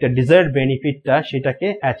বেনিফিটটা, ডিজায়ার্ড বেনিফিটটা, সেটাকে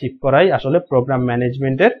অ্যাচিভ করাই আসলে প্রোগ্রাম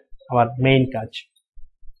ম্যানেজমেন্টের আমার মেইন কাজ।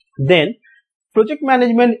 দেন project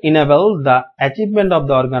management enable the achievement of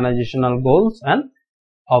the organisational goals and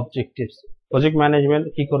objectives. Project management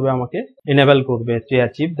কি করবে, আমাকে ইনেবল করবে to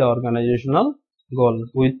achieve the organisational goal.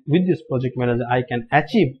 With this project manager, I can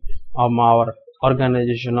achieve our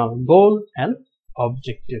organizational goal and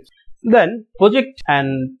objectives. Then project and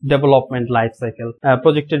development life cycle.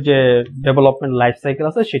 প্রজেক্টের যে development life cycle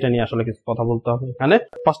আছে সেটা নিয়ে আসলে কিছু কথা বলতে হবে। এখানে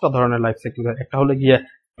পাঁচটা ধরনের লাইফ সাইকেল, একটা হলো গিয়ে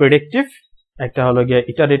প্রেডিক্টিভ, একটা হলো গিয়ে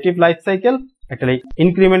ইটারেটিভ লাইফ সাইকেল, একটা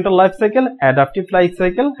incremental life cycle, adaptive life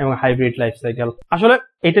cycle এবং হাইব্রিড লাইফ সাইকেল। আসলে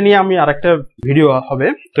এটা নিয়ে আমি আরেকটা ভিডিও হবে,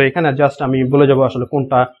 তো এখানে জাস্ট আমি বলে যাব আসলে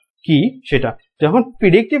কোনটা কি সেটা। যখন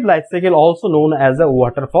predictive life cycle also known as a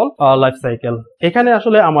waterfall life cycle, এখানে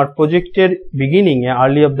আসলে আমার প্রজেক্টের beginning A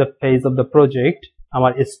early of the phase of the project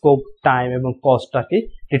আমার স্কোপ, টাইম এবং কস্টটাকে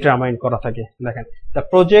ডিটারমাইন করা থাকে। দেখেন, the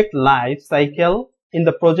project life cycle in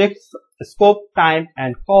the project's scope, time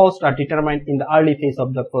and cost are determined in the early phase of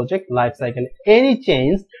the project life cycle. Any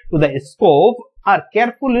change to the scope are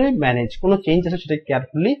carefully managed. কোনো change আছে সেটা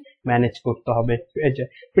carefully manage করতে হবে।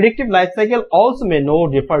 Predictive life cycle also May no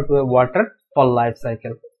refer to A waterfall life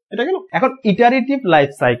cycle. এটা কেন? এখন iterative life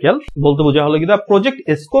cycle বলতে বোঝা হলো কি the project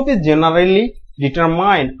scope is generally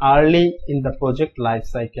determined early in the project life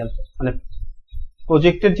cycle. মানে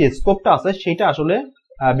প্রজেক্টের যে স্কোপটা আছে সেটা আসলে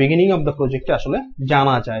বিগিনিং অফ দ্য প্রজেক্টে আসলে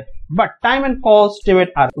জানা যায়। But time and cost estimate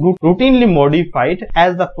R routinely modified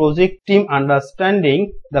as the project team understanding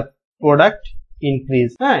the product increase.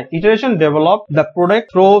 Iteration develop the product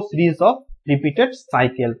through series of repeated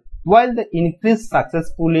cycle while the increase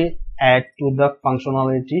successfully add to the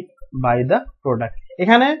functionality by the product.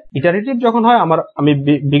 এখানে iterative যখন হয় আমি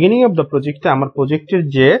beginning of the প্রজেক্টে আমার প্রজেক্টের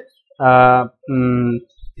যে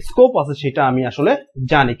scope আছে সেটা আমি আসলে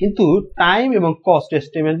জানি, কিন্তু টাইম এবং কস্ট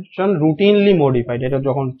এস্টিমেশন রুটিনলি মডিফাইড, এটা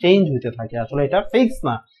যখন চেঞ্জ হতে থাকে আসলে এটা ফিক্স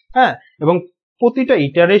না। হ্যাঁ, এবং প্রতিটা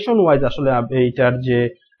ইটারেশন ওয়াইজ আসলে এইটার যে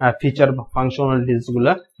ফিচার বা ফাংশনালিটিস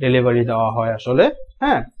গুলা ডেলিভারি দেওয়া হয় আসলে।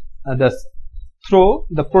 হ্যাঁ, through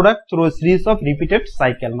the product through series of repeated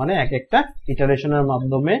cycle, মানে এক একটা ইটারেশনের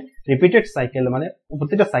মাধ্যমে রিপিটেড সাইকেল, মানে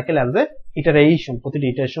প্রতিটা সাইকেল অ্যাজ এ ইটারেশন, প্রতিটা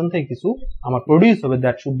ইটারেশন থেকে কিছু আমার প্রডিউস হবে,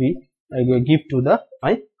 that should be give to the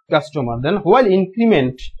my customer. Then while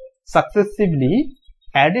increment successively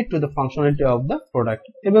added to the functionality of the product,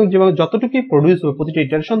 এবং যতটুকু প্রডিউস হবে প্রতিটা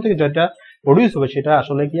ইটারেশন থেকে যেটা প্রডিউস হবে সেটা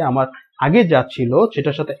আসলে কি আমার আগে যা ছিল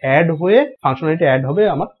সেটার সাথে অ্যাড হয়ে ফাংশনালিটি অ্যাড হবে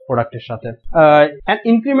আমার প্রোডাক্টের সাথে। an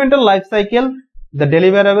incremental life cycle, the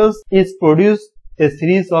deliverables is produced a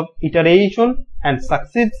series of iteration and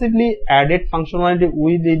successively added functionality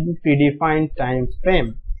within predefined time frame.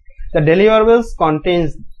 The deliverables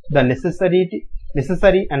contains the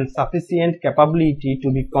necessary and sufficient capability to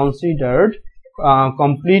be considered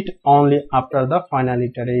complete only after the final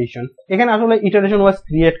iteration. এখানে আসলে iteration wise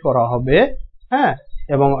create করা হবে। হ্যাঁ,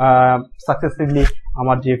 এবং successively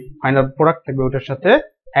আমার যে final product থাকবে ওটার সাথে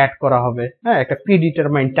অ্যাড করা হবে। হ্যাঁ, একটা প্রি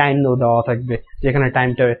ডিটারমাইন্ড টাইম দেওয়া থাকবে, যেখানে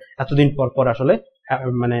টাইমটা এতদিন পর পর আসলে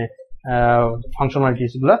মানে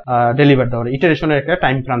ফাংশনালিটিস গুলা ডেলিভার দেওয়া হবে। ইটারেশনের একটা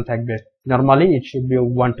টাইম প্ল্যান থাকবে। Normally it should be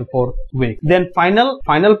 1 to 4 weeks. Then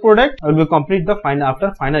final product will be complete the after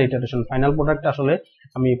final iteration. Final product আসলে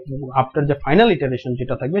আমি after the final iteration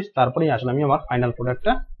যেটা থাকবে তারপরেই আসলে আমি আমার final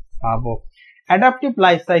productটা পাবো। Adaptive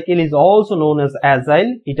life cycle is also known as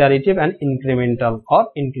agile, iterative and incremental.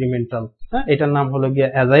 হ্যাঁ, এটার নাম হলো গিয়ে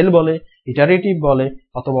agile বলে, iterative বলে,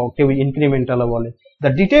 অথবা কেউ incremental বলে।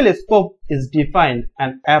 The detailed scope is defined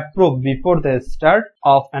and approved before the start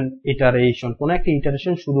of an iteration. কোন একটা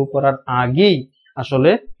ইটারেশন শুরু করার আগেই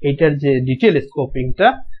আসলে এটার যে ডিটেইল স্কোপিংটা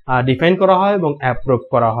ডিফাইন করা হয় এবং অ্যাপ্রুভ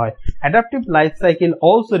করা হয়। Adaptive life cycle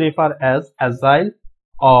also refer as agile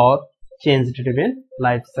or change driven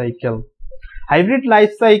life cycle. Hybrid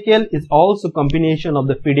life cycle is also combination of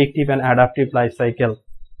the predictive and adaptive life cycle.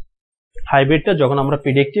 হাইব্রিডটা যখন আমরা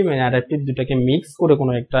প্রেডিক্টিভ এন্ড অ্যাডাপটিভ দুটাকে mix করে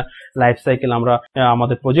কোনো একটা লাইফ সাইকেল আমরা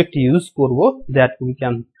আমাদের project use করব, that we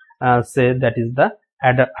can say that is the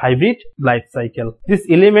hybrid life cycle. This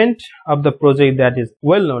element of the project that is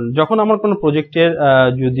well known, যখন আমার কোনো প্রজেক্টের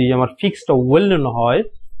যদি আমার ফিক্সড ওয়েল নোন হয়,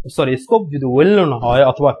 স্কোপ যদি ওয়েল নোন হয়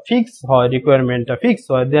অথবা ফিক্স হয়, রিকোয়ারমেন্টটা ফিক্স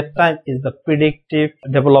হয়, that time is the predictive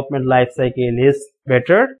development life cycle is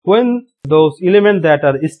better. When those elements that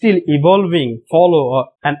are still evolving follow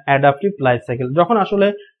an adaptive life cycle, যখন আসলে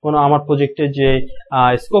কোনো আমার প্রজেক্টের যে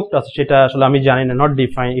স্কোপটা আছে সেটা আসলে আমি জানি না, not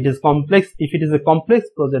defined, it is complex. If it is a complex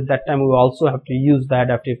project, that time we also have to use the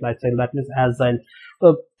adaptive life cycle, that means agile. তো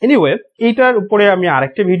এনিওয়ে, এইটার উপরে আমি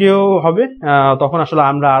আরেকটা ভিডিও হবে, তখন আসলে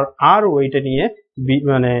আমরা আর ওইটা নিয়ে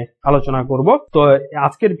মানে আলোচনা করব। তো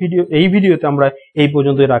আজকের এই ভিডিওতে আমরা এই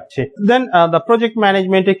পর্যন্তই রাখছি। দেন দ্য প্রজেক্ট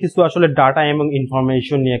ম্যানেজমেন্টে কিছু আসলে ডাটা এবং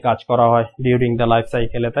ইনফরমেশন নিয়ে কাজ করা হয় ডিউরিং দ্য লাইফ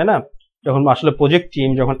সাইকেলে, তাই না? যখন আসলে প্রজেক্ট টিম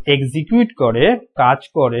যখন এক্সিকিউট করে, কাজ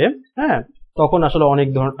করে, হ্যাঁ, তখন আসলে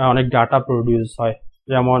অনেক ডাটা প্রডিউস হয়।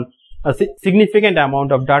 যেমন a significant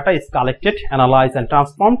amount of data is collected, analyzed and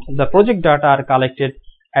transformed. The project data are collected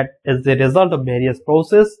as a result of various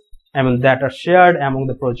processes that are shared among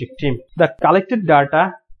the project team. The collected data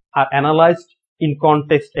are analyzed in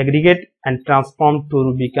context, aggregate and transformed to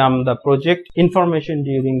become the project information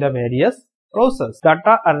during the various process.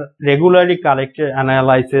 Data are regularly collected,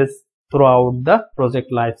 analyzed throughout the project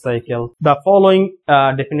life cycle. The following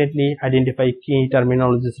definitely identify key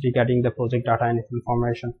terminologies regarding the project data and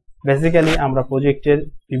information. Basically আমরা প্রজেক্টের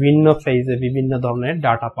বিভিন্ন ফেজে বিভিন্ন ধরনের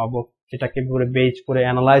data পাবো, যেটাকে পুরো base করে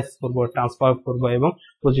অ্যানালাইজ করব, ট্রান্সফার করব এবং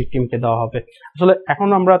প্রজেক্ট টিমকে দেওয়া হবে। আসলে এখন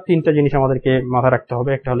আমরা তিনটা জিনিস আমাদেরকে মাথায় রাখতে হবে।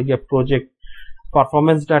 একটা হলো গিয়ে project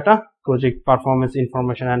performance data, project performance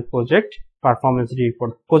information and project performance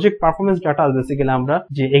report. Project performance data basically আমরা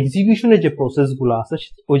যে এক্সিকিউশনের যে প্রসেস গুলো আছে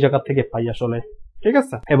ওই জায়গা থেকে পাই আসলে, ঠিক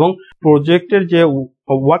আছে। এবং প্রজেক্টের যে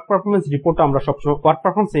ওয়ার্ক পারফরমেন্স রিপোর্ট আমরা সবসময়, ওয়ার্ক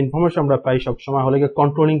পারফরমেন্স ইনফরমেশন আমরা পাই সবসময় হলে গিয়ে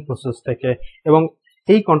কন্ট্রোলিং প্রসেস থেকে, এবং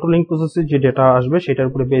এই কন্ট্রোলিং প্রসেসের যে ডেটা আসবে সেটার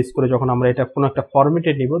উপরে বেস করে যখন আমরা এটা কোনো একটা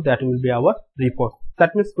ফরম্যাটে নিব, that will be hour report.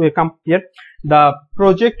 That means we come here the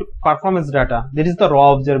project performance data. That is the raw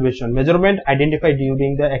observation, measurement identified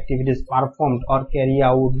during the activities performed or carry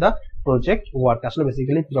out the project work. আসলে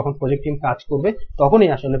basically যখন project team কাজ করবে তখনই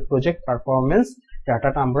আসলে project performance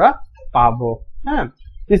ডাটাটা আমরা পাবো। হ্যাঁ,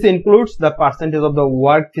 this includes the percentage of the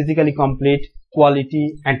work physically complete, quality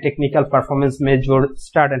and technical performance measure,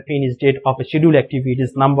 start and finish date of a scheduled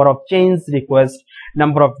activities, number of change requests,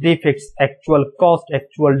 number of defects, actual cost,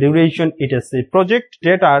 actual duration, etc. Project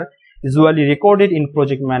data are usually recorded in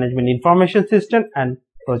project management information system and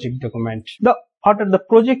project document. What are the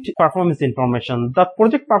project performance information? The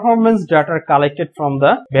project performance data are collected from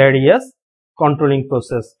the various controlling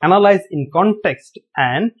process, analyzed in context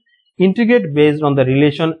and integrate based on the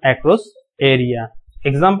relation across area.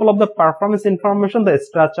 Example of the performance information: the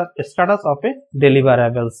status of a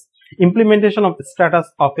deliverables, implementation of the status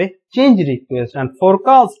of a change request, and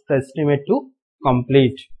forecast the estimate to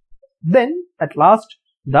complete. Then at last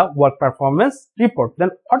the work performance report.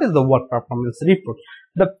 Then what is the work performance report?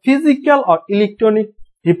 The physical or electronic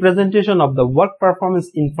representation of the work performance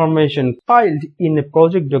information filed in a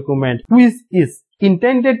project document, which is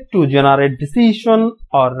intended to generate decision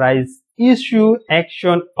or raise issue,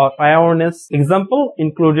 action or awareness. Example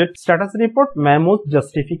included status report, memos,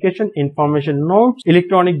 justification, information notes,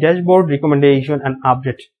 electronic dashboard, recommendation and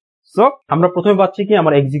update. So আমরা প্রথমে পাচ্ছি কি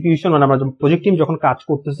আমার execution, মানে আমরা project team যখন কাজ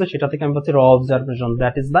করতেছে সেটা থেকে আমি পাচ্ছি র observation,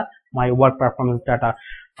 that is the my work performance data.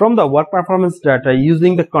 From the work performance data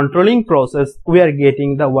using the controlling process we are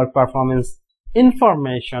getting the work performance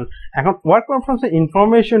information. এখন ওয়ার্ক পারফরমেন্স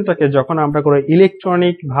ইনফরমেশনটাকে যখন আমরা করে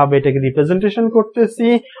ইলেকট্রনিক ভাবে এটাকে রিপ্রেজেন্টেশন করতেছি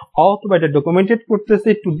অথবা এটা ডকুমেন্টেড করতেছি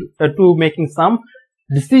টু মেকিং সাম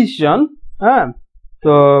ডিসিশন, হ্যাঁ,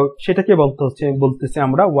 তো সেটাকে বলতেছি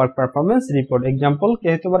আমরা ওয়ার্ক পারফরমেন্স রিপোর্ট। এক্সাম্পল কে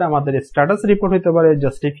হতে পারে আমাদের স্ট্যাটাস রিপোর্ট হতে পারে,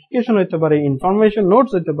 জাস্টিফিকেশন হতে পারে, ইনফরমেশন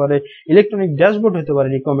নোটস হতে পারে, ইলেকট্রনিক ড্যাশবোর্ড হতে পারে,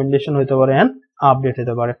 রিকমেন্ডেশন হতে পারে এন্ড আপডেট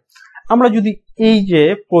হতে পারে। আমরা যদি এই যে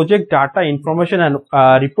project data information and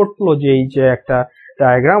report flow যে এই যে একটা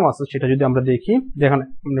ডায়াগ্রাম আছে সেটা যদি আমরা দেখি, দেখেন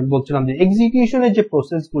বলছিলাম যে এক্সিকিউশনের যে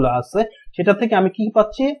প্রসেস গুলো আছে সেটা থেকে আমি কি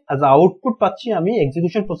পাচ্ছি, অ্যাজ আউটপুট পাচ্ছি আমি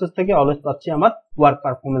এক্সিকিউশন প্রসেস থেকে অলওয়েজ পাচ্ছি আমার work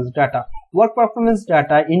performance data. Work performance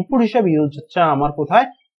data input হিসেবে ইউজ হচ্ছে আমার কোথায়,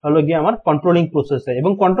 হলো গিয়ে আমার কন্ট্রোলিং প্রসেসে,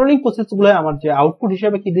 এবং কন্ট্রোলিং প্রসেস গুলো আমার যে আউটপুট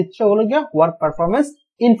হিসেবে কি দিচ্ছে হলো গিয়ে ওয়ার্ক পারফরমেন্স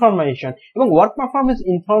ইনফরমেশন। এবং ওয়ার্ক পারফরমেন্স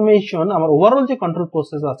ইনফরমেশন আমার ওভারঅল যে কন্ট্রোল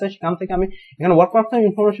প্রসেস আছে সেখান থেকে আমি এখানে ওয়ার্ক পারফরমেন্স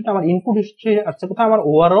ইনফরমেশনটা আমার ইনপুট হচ্ছে কোথায়, আমার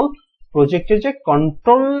ওভারঅল প্রজেক্টের যে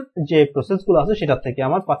কন্ট্রোল যে প্রসেস গুলো আছে সেটা থেকে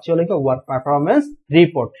আমার পাচ্ছি হলো কি ওয়ার্ক পারফরমেন্স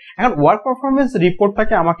রিপোর্ট। এখন ওয়ার্ক পারফরমেন্স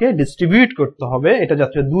রিপোর্টটাকে আমাকে ডিস্ট্রিবিউট করতে হবে, এটা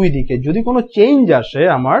যাচ্ছে দুই দিকে। যদি কোনো চেঞ্জ আসে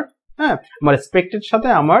আমার, হ্যাঁ, আমার এক্সপেক্টেড সাথে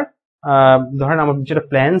আমার ধরেন আমার যেটা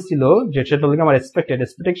প্ল্যান ছিল যে সেটা হলো আমার এক্সপেক্টেড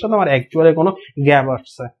সাথে আমার অ্যাকচুয়ালি কোনো গ্যাপ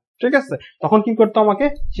আসছে, ঠিক আছে, তখন কি করতে আমাকে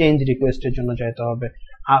চেঞ্জ রিকোয়েস্টের জন্য যেতে হবে।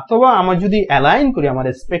 অথবা আমার যদি অ্যালাইন করি আমার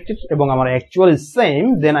এক্সপেক্টেড এবং আমার actually same,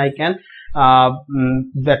 then I can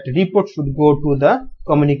that report should go to the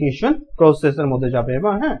communication process এর মধ্যে যাবে,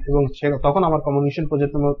 এবং হ্যাঁ, এবং তখন আমার কমিউনিকেশন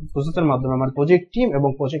প্রসেসের মাধ্যমে আমার প্রজেক্ট টিম এবং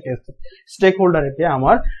প্রজেক্ট স্টেক হোল্ডারকে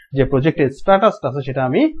আমার যে প্রজেক্টের স্ট্যাটাসটা আছে সেটা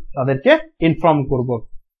আমি তাদেরকে ইনফর্ম করব।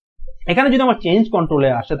 এখানে যদি আমার চেঞ্জ কন্ট্রোলে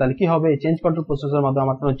আসে তাহলে কি হবে, এই চেঞ্জ কন্ট্রোল প্রসেসের মাধ্যমে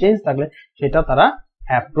আমার কোনো চেঞ্জ থাকলে সেটা তারা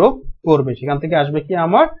অ্যাপ্রুভ করবে, সেখান থেকে আসবে কি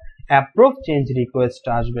আমার অ্যাপ্রুভ চেঞ্জ রিকোয়েস্ট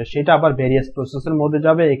আসবে, সেটা আবার ভেরিয়াস প্রসেসের মধ্যে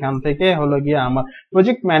যাবে। এখান থেকে হলো গিয়ে আমার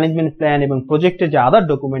প্রজেক্ট ম্যানেজমেন্ট প্ল্যান এবং প্রজেক্টের যে আদার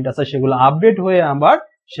ডকুমেন্ট আছে সেগুলো আপডেট হয়ে আবার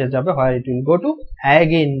সে যাবে হয় it will go to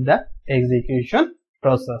again the execution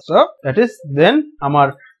process. So that is then আমার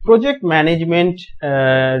project management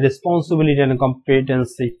responsibility and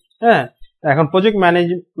competency. হ্যাঁ, এখন project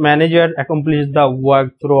manager accomplish the work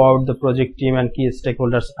through out the project team and কি স্টেক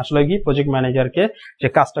হোল্ডার্স। আসলে কি প্রজেক্ট ম্যানেজারকে যে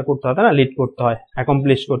কাজটা করতে হয় না, লিড করতে হয়,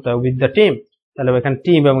 অ্যাকমপ্লিশ করতে হয় উইথ দ্য টিম। তাহলে এখানে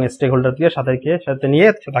টিম এবং স্টেক হোল্ডারকে সাথে নিয়ে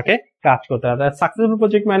তাকে কাজ করতে হয়। সাকসেসফুল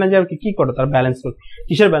প্রজেক্ট ম্যানেজারকে কি করে, তার ব্যালেন্স করতে,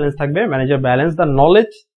 কিসের ব্যালেন্স থাকবে? Manager balance the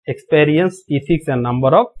knowledge, experience, ethics and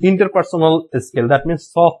number of interpersonal skill, that means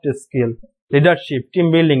soft skill, leadership, team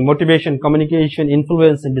building, motivation, communication,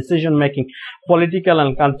 influence in decision making, political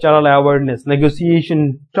and cultural awareness, negotiation,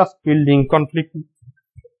 trust building, conflict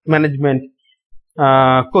management,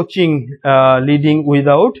 coaching, leading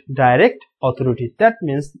without direct authority. That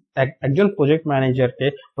means একজন project ম্যানেজারকে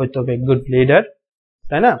হইতে হবে good leader,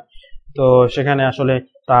 তাই না? তো সেখানে আসলে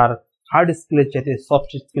তার হার্ড স্কিলের চাইতে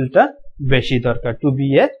সফট স্কিলটা বেশি দরকার two B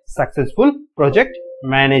a successful project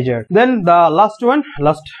manager. Then the last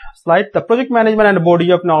slide, the project management and body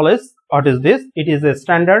of knowledge. What is this? It is a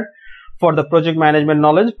standard for the project management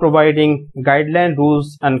knowledge, providing guideline, rules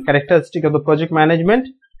and characteristics of the project management.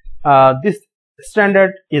 This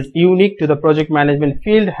standard is unique to the project management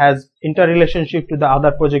field, has interrelationship to the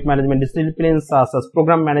other project management disciplines such as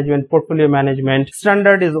program management, portfolio management.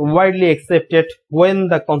 Standard is widely accepted when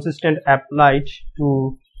the consistent applied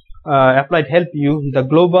help you, the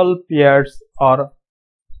global peers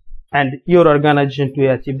and your organization to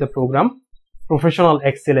achieve the program professional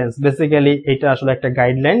excellence. Basically এটা আসলে একটা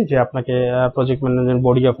guideline যে আপনাকে project management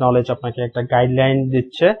body of knowledge আপনাকে একটা guideline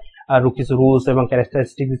দিচ্ছে আর কিছু rules এবং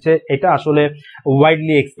ক্যারেক্টারিস্টিক দিচ্ছে। এটা আসলে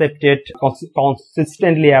widely accepted,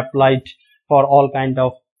 consistently applied for all kind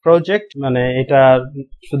of project. মানে এটা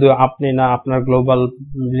শুধু আপনি না, আপনার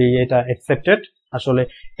গ্লোবালি এটা অ্যাকসেপ্টেড। আসলে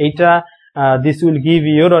এইটা this will give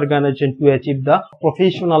your organization to achieve the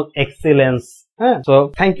professional excellence. So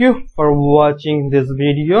thank you for watching this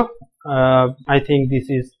video. I think this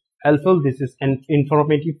is helpful, this is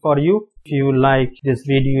informative for you. If you like this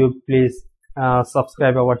video, please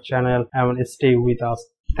subscribe our channel and stay with us.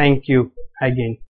 Thank you again.